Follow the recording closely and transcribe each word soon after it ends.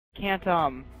Can't,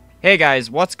 Hey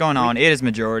guys, what's going on? It is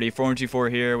Majority 4124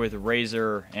 here with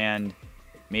Razor and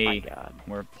me. my God.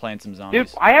 We're playing some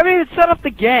zombies. Dude, I haven't even set up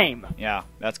the game! Yeah,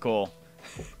 that's cool.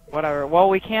 Whatever. Well,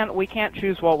 we can't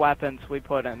choose what weapons we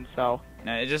put in, so...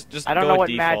 Nah, just I don't go know with what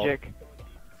default. magic...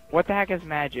 What the heck is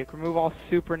magic? Remove all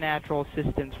supernatural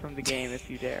assistance from the game if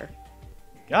you dare.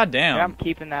 God damn. Yeah, I'm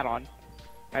keeping that on.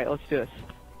 Alright, let's do this.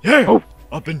 Yeah! Oh.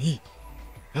 Up in heat.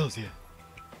 Hells yeah.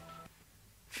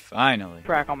 Finally.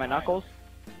 Crack on my knuckles.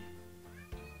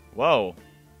 Whoa.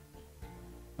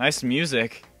 Nice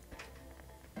music.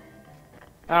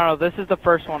 I don't know, this is the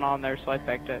first one on there, so I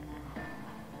picked it.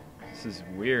 This is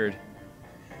weird.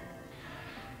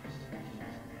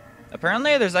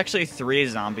 Apparently there's actually 3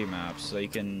 zombie maps that you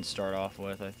can start off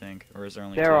with, I think. Or is there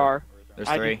only 2? There are. There's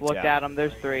I 3? just looked at them,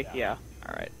 there's 3, yeah.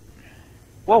 Alright.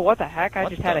 Whoa, what the heck? I What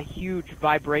just the- had a huge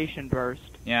vibration burst.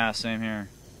 Yeah, same here.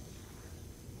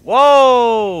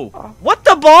 Whoa! Oh. What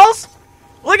the balls?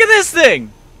 Look at this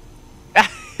thing!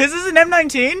 Is this an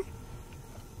M19?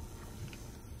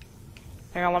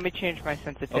 Hang on, let me change my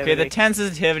sensitivity. Okay, the 10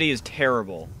 sensitivity is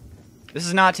terrible. This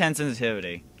is not 10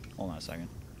 sensitivity. Hold on a second.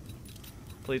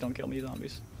 Please don't kill me,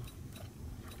 zombies.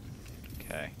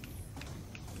 Okay.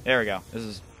 There we go. This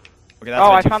is... Okay, that's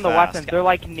Oh, way I too found the fast. weapons. They're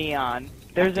like neon.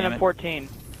 There's damn an it. M14.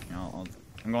 No,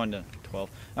 I'm going to 12.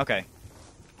 Okay.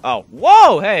 Oh,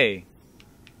 whoa, hey!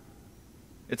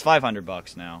 It's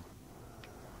 $500 now.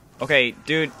 Okay,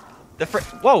 dude.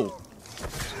 Whoa!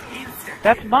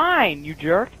 That's mine, you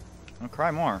jerk. I'll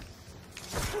cry more.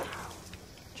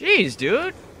 Jeez,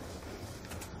 dude.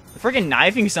 The freaking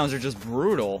knifing sounds are just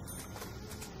brutal.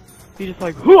 He's just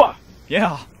like, hooah!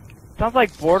 Yeah. Sounds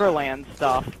like Borderlands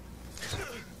stuff.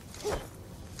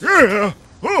 Yeah.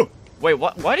 Wait,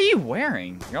 what are you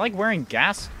wearing? You're like wearing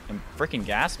freaking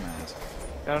gas mask.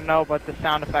 I don't know, but the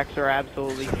sound effects are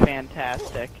absolutely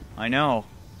fantastic. I know.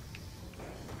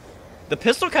 The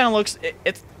pistol kind of looks...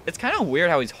 It's kind of weird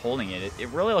how he's holding it. It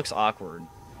really looks awkward.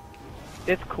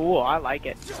 It's cool. I like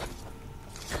it.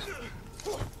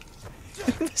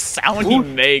 The sound he Oof.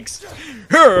 makes.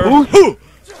 Oof.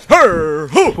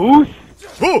 Boost!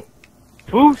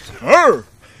 Boost!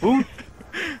 Boost!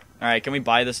 Alright, can we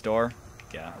buy this door?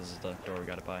 Yeah, this is the door we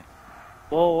gotta buy.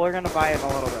 Well, we're gonna buy it in a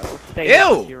little bit. Let's stay Ew!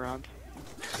 here for a few rounds.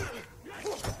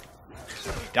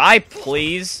 Die,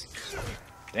 please.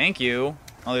 Thank you.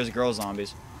 Oh, there's girl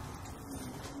zombies.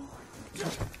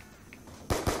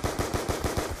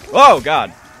 Oh,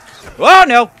 God. Oh,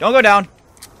 no. Don't go down.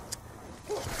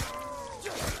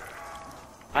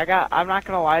 I'm not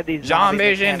gonna lie, these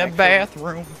Zombies zombie in the mechanics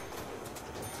bathroom.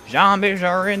 Zombies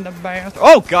are in the bathroom.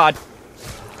 Oh, God.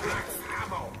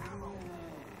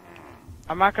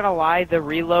 I'm not gonna lie, the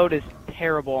reload is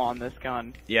terrible on this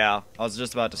gun. Yeah, I was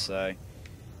just about to say.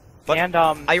 But And,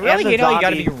 I really and the hate how you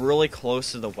gotta be zombies- really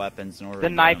close to the weapons in order The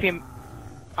to get 'em. knifing...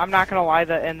 I'm not gonna lie,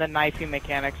 the knifing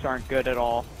mechanics aren't good at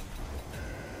all.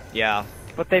 Yeah.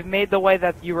 But they've made the way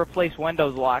that you replace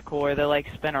windows a lot cooler. They, like,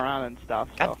 spin around and stuff,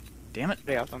 so... God damn it.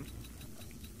 Pretty awesome.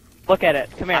 Look at it.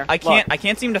 Come here. I can't Look. I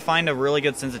can't seem to find a really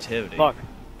good sensitivity. Look.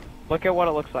 Look at what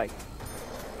it looks like.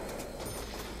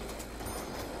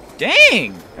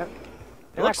 Dang! Isn't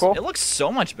that cool? It looks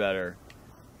so much better.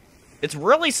 It's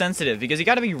really sensitive because you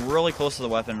got to be really close to the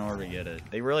weapon in order to get it.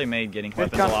 They really made getting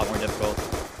weapons a lot more difficult.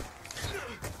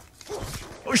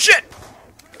 Oh shit!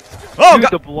 Oh Dude,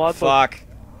 God! the blood. Fuck.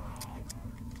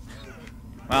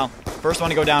 Well, first one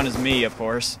to go down is me, of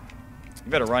course.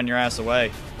 You better run your ass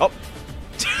away. Oh.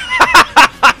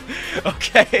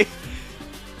 Okay.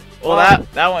 Well,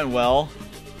 that went well.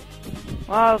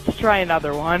 Well, let's try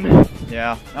another one.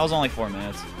 Yeah, that was only 4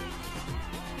 minutes.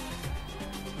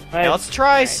 Right. Yeah, let's try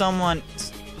Alright. someone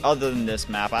other than this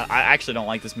map. I actually don't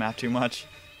like this map too much.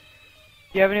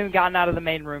 You haven't even gotten out of the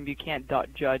main room. You can't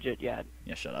judge it yet.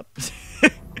 Yeah, shut up.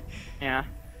 Yeah.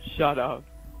 Shut up.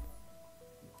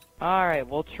 Alright,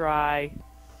 we'll try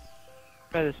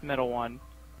this middle one.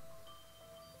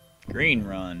 Green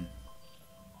run.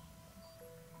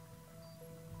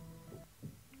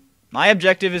 My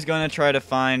objective is going to try to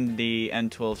find the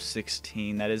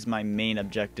N1216. That is my main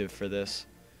objective for this.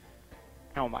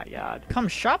 Oh my God. Come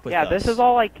shop with Yeah, us. this is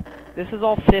all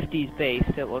 50s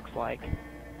based, it looks like.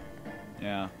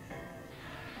 Yeah.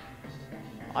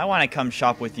 I want to come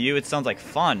shop with you. It sounds like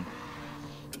fun.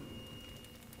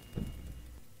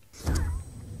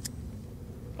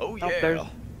 Oh yeah. there's-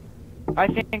 I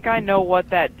think I know what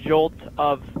that jolt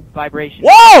of vibration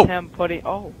Whoa! is. Him putting...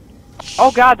 Oh.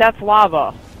 Oh God, that's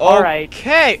lava. Alright.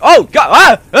 Okay. Oh God.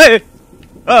 Ah! Hey.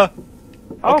 Oh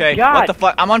Okay. God. What the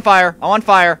fuck? I'm on fire. I'm on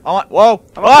fire. Whoa.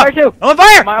 I'm on fire too. I'm on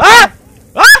fire. I'm on Ah! fire.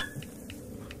 Ah!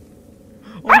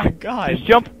 Oh my God. Just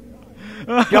jump.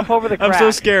 Jump over the crack. I'm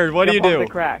so scared. What do you Jump over do?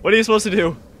 the crack. What are you supposed to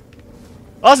do?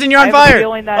 Austin, you're on I have fire! A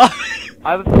feeling that,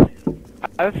 I have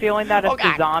a feeling that if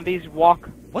the zombies walk...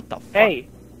 What the fuck? Hey!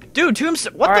 Dude,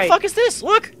 what the fuck is this?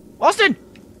 Look! Austin!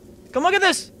 Come look at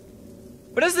this!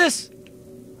 What is this?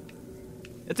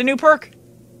 It's a new perk.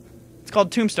 It's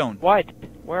called Tombstone. What?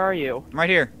 Where are you? I'm right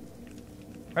here.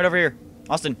 Right over here.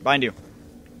 Austin, behind you.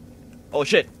 Oh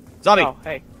shit. Zombie! Oh,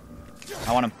 hey.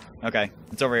 I want him. Okay,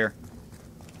 it's over here.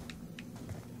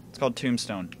 It's called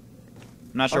Tombstone.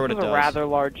 I'm not sure what it This is does. a rather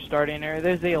large starting area.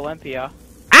 There's the Olympia.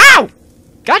 Ow!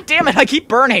 God damn it, I keep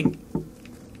burning!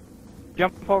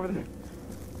 Jump over the...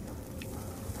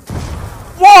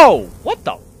 Whoa! What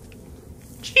the?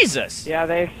 Jesus! Yeah,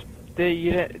 they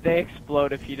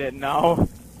explode if you didn't know.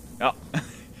 Oh.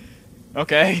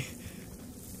 Okay.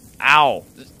 Ow.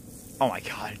 Oh my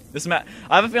god. This map.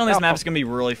 I have a feeling this map's gonna be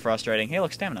really frustrating. Hey,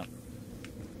 look, stamina.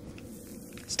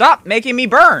 Stop making me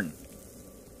burn!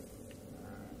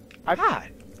 God.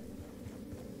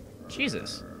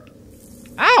 Jesus.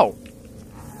 Ow!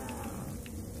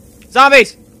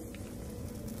 Zombies!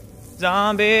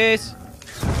 Zombies!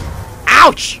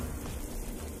 Ouch!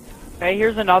 Hey,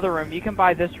 here's another room. You can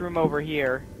buy this room over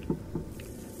here.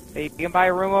 Hey, you can buy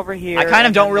a room over here. I kind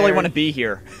of don't really want to be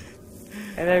here.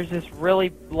 And there's this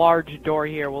really large door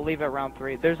here. We'll leave it round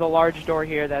 3. There's a large door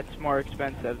here that's more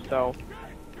expensive, so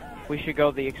we should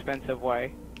go the expensive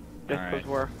way. Just because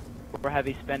we're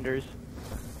heavy spenders.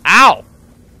 Ow!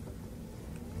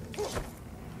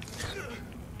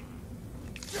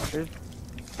 What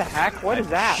the heck? What is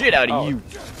that? Shit out of you.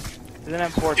 It's an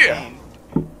M14. Yeah.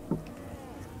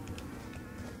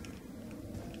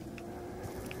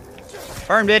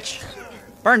 Burn, bitch.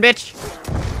 Burn, bitch.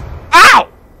 Ow!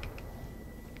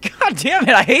 God damn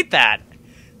it, I hate that.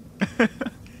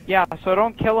 Yeah, so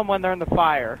don't kill them when they're in the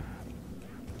fire.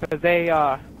 Because they,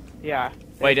 yeah.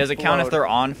 Wait, does it count if they're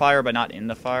on fire but not in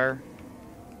the fire?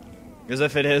 Because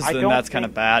if it is, then that's kind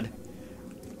of bad.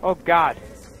 Oh, God.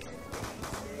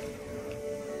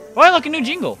 Oh, look, a new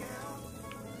jingle.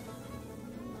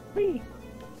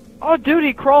 Oh, dude,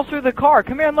 he crawls through the car.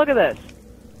 Come here and look at this.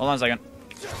 Hold on a second.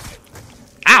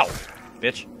 Ow!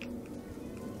 Bitch.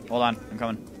 Hold on, I'm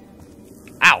coming.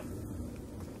 Ow!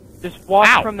 Just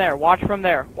watch from there. Watch from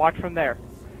there. Watch from there.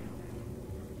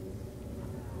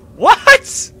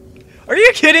 What? Are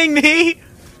you kidding me?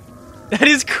 That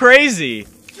is crazy.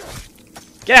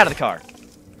 Get out of the car.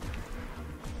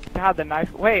 God, the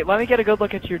knife. Wait, let me get a good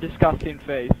look at your disgusting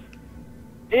face.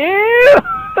 Ew!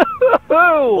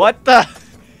 What the?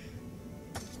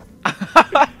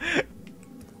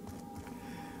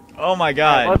 Oh my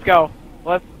god. Right, let's go.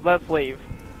 Let's leave.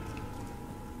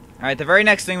 Alright, the very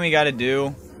next thing we gotta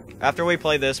do, after we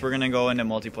play this, we're gonna go into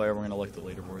multiplayer, we're gonna look at the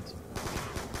leaderboards.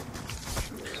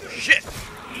 Shit!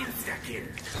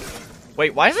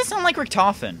 Wait, why does it sound like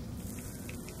Richtofen?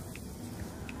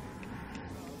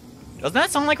 Doesn't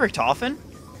that sound like Richtofen?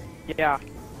 Yeah.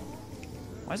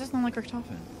 Why does it sound like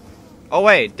Richtofen? Oh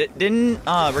wait, didn't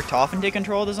Richtofen take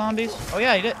control of the zombies? Oh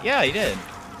yeah, he did. Yeah, he did.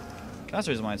 That's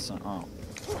the reason why it's oh.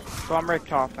 So I'm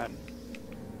Richtofen.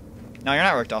 No, you're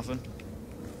not Richtofen.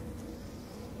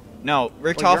 No,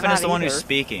 Richtofen is the one who's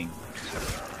speaking.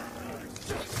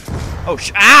 Oh,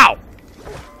 ow!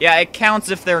 Yeah, it counts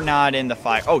if they're not in the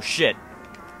fire. Oh, shit.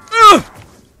 Ugh!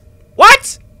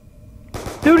 What?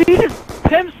 Dude, he just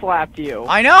pimp slapped you.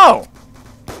 I know!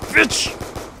 Bitch!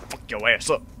 Fuck your ass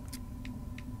up.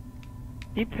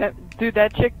 Dude,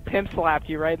 that chick pimp slapped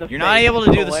you right in the face. You're not able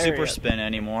to do the super spin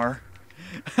anymore.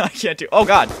 I can't do. Oh,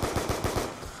 God.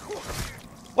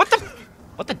 What the?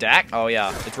 What the DAC? Oh,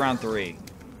 yeah. It's round 3.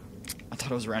 I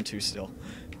thought it was round 2 still.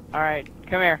 Alright,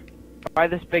 come here. By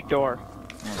this big door.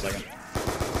 One second.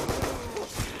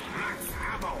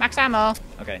 Max ammo.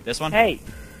 Okay, this one? Hey.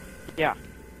 Yeah.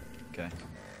 Okay.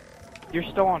 You're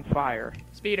still on fire.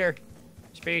 Speeder.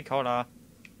 Speed cola.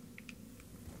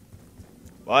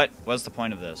 What? What's the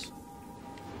point of this?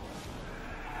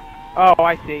 Oh,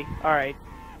 I see. Alright.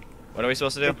 What are we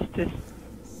supposed to do?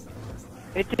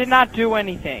 It did not do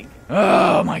anything.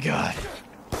 Oh my god.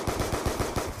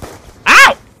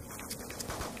 Ow!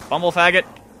 Bumble faggot.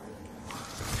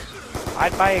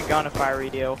 I'd buy a gun if I were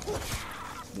you.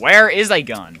 Where is a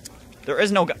gun? There is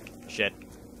no gun. Shit.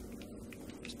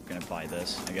 Just gonna buy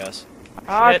this, I guess.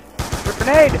 Shit.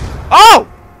 Grenade! Oh!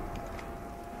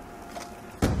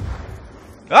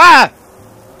 Ah!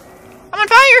 I'm on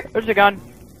fire! There's a gun.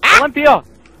 Ah! Olympia!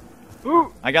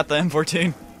 Ooh! I got the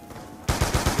M14.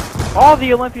 All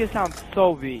the Olympia sounds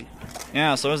so beast.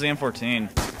 Yeah, so is the M14.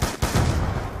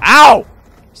 Ow!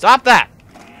 Stop that!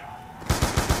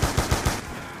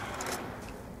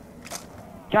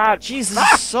 God. Jeez,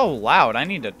 this is so loud. I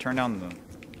need to turn down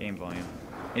the game volume.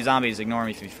 Hey, zombies, ignore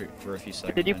me for a few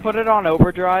seconds. Did you put it on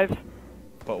overdrive?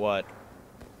 Put what?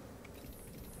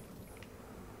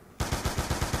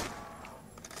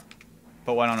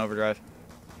 Put what on overdrive?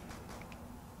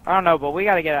 I don't know, but we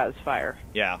gotta get out of this fire.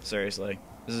 Yeah, seriously.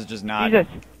 This is just not... Jesus.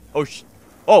 Oh,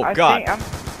 oh, I God. think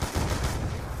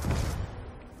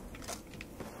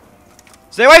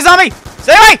Stay away, zombie!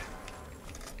 Stay away!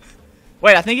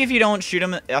 Wait, I think if you don't shoot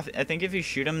them... I think if you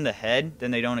shoot them in the head,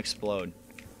 then they don't explode.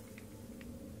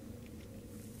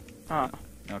 Huh.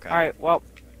 Okay. Alright, well...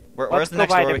 Where's the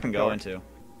next door we can go into?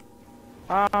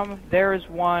 There is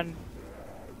one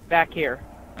back here.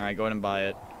 Alright, go ahead and buy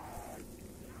it.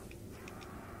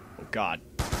 Oh, God.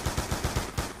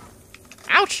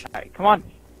 Ouch! Alright, come on.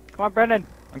 Come on, Brendan.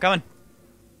 I'm coming.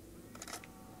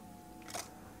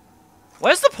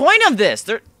 What is the point of this?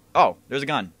 Oh, there's a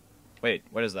gun. Wait,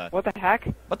 what is that? What the heck?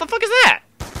 What the fuck is that?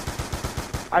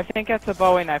 I think that's a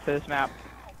Bowie knife for this map.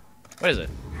 What is it?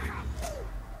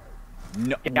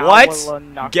 No, Galva what?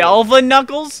 knuckles. Galva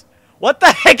knuckles? What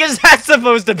the heck is that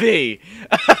supposed to be?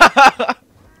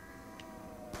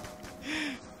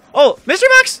 Oh, mystery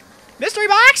box! Mystery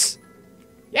box!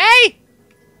 Yay!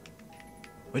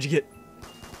 What'd you get?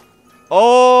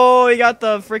 Oh, he got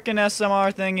the freaking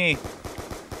SMR thingy.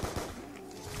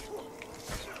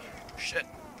 Shit.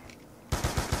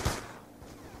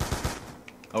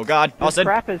 Oh God, This Austin.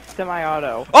 crap is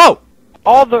semi-auto. Oh!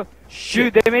 All the...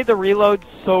 Shit. Dude, they made the reload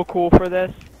so cool for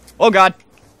this. Oh God.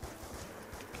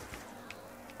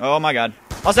 Oh my God.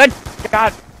 Austin!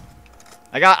 God.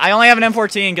 I only have an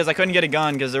M14 because I couldn't get a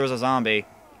gun because there was a zombie.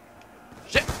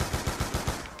 Shit.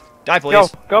 Die, please. Go.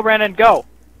 Go, Brandon. Go.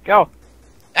 Go.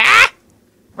 Ah!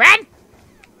 Run!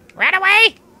 Run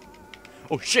away!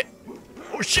 Oh shit.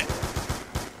 Oh shit.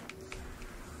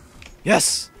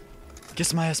 Yes!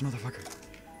 Kiss my ass, motherfucker.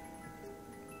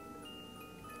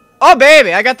 Oh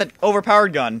baby, I got the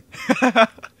overpowered gun.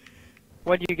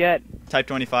 What'd you get? Type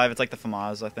 25, it's like the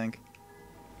FAMAS, I think.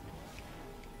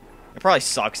 It probably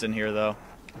sucks in here though.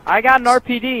 I got an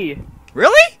RPD.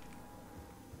 Really?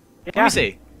 Yeah. Let me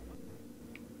see.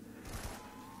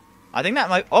 I think that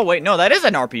might... Oh wait, no, that is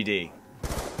an RPD.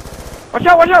 Watch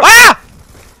out, watch out! Ah!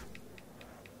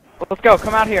 Let's go,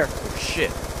 come out here. Oh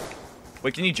shit.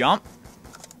 Wait, can you jump?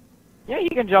 Yeah, you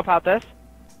can jump out this.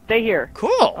 Stay here.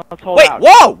 Cool. Let's hold Wait, out.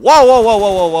 whoa! Whoa, whoa, whoa, whoa,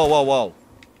 whoa, whoa, whoa, whoa.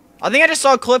 I think I just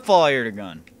saw a clip fall out of your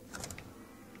gun.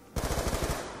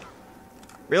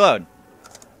 Reload.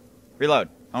 Reload.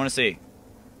 I want to see.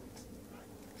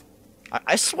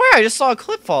 I swear I just saw a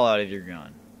clip fall out of your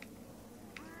gun.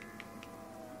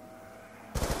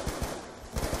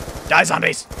 Die,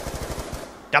 zombies!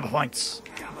 Double points.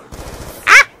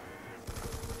 Ah!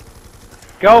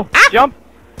 Go. Ah! Jump.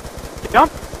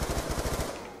 Jump.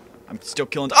 I'm still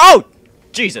killing... Oh!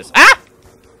 Jesus. Ah!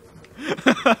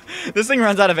 This thing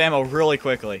runs out of ammo really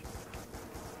quickly.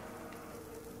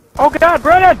 Oh God,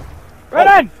 Brennan!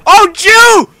 Brennan! Oh,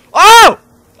 Jew! Oh!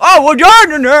 Oh, well,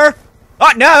 no.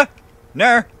 Oh, no.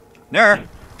 No.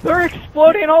 They're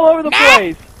exploding all over the Ah!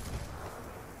 place.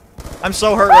 I'm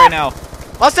so hurt right now.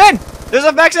 Austin! There's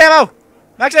a max ammo!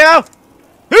 Max ammo!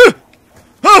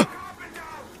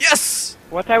 Yes!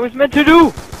 What I was meant to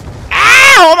do.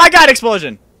 Ah! Oh my God,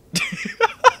 explosion!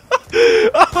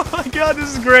 Oh my God,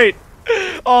 this is great.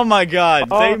 Oh my God,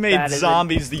 Oh, they made that is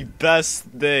zombies the best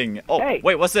thing. Oh, Hey,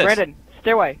 wait, what's this? Brandon,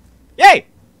 stairway. Yay!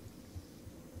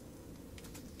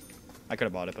 I could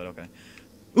have bought it, but okay.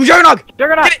 Ooh, Juggernog!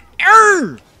 Juggernog! Get it!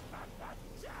 Arr!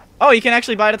 Oh, you can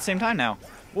actually buy it at the same time now.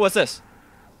 Ooh, what's this?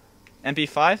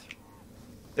 MP5?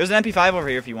 There's an MP5 over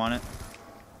here if you want it.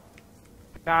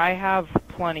 I have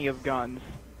plenty of guns.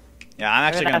 Yeah, I'm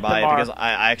actually an gonna buy it SMR. because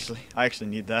I actually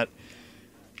need that.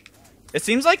 It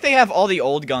seems like they have all the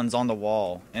old guns on the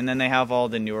wall, and then they have all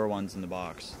the newer ones in the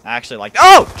box. I actually like.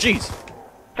 Oh, jeez!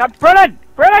 God, Brennan!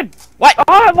 Brennan! What? Oh,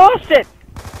 I lost it!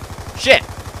 Shit!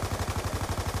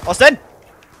 Austin?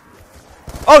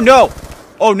 Oh no!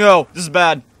 Oh no! This is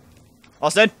bad.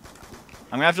 Austin?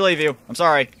 I'm gonna have to leave you. I'm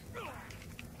sorry.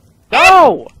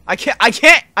 No! I can't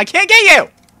get you!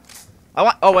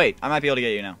 Oh wait, I might be able to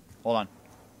get you now. Hold on.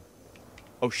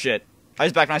 Oh shit. I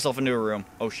just backed myself into a room.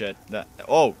 Oh shit.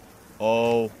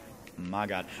 Oh my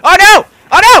God. Oh no!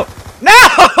 Oh no!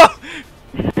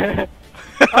 No!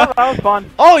 Oh, that was fun.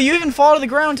 Oh, you even fall to the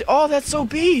ground. Oh, that's so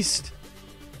beast.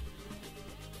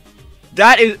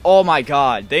 That is, oh my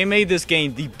God. They made this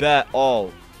game the best.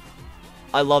 Oh.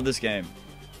 I love this game.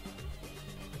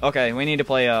 Okay, we need to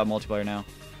play multiplayer now.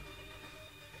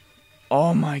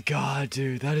 Oh my God,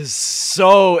 dude. That is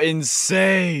so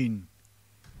insane.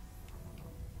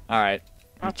 Alright.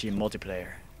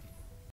 Multiplayer.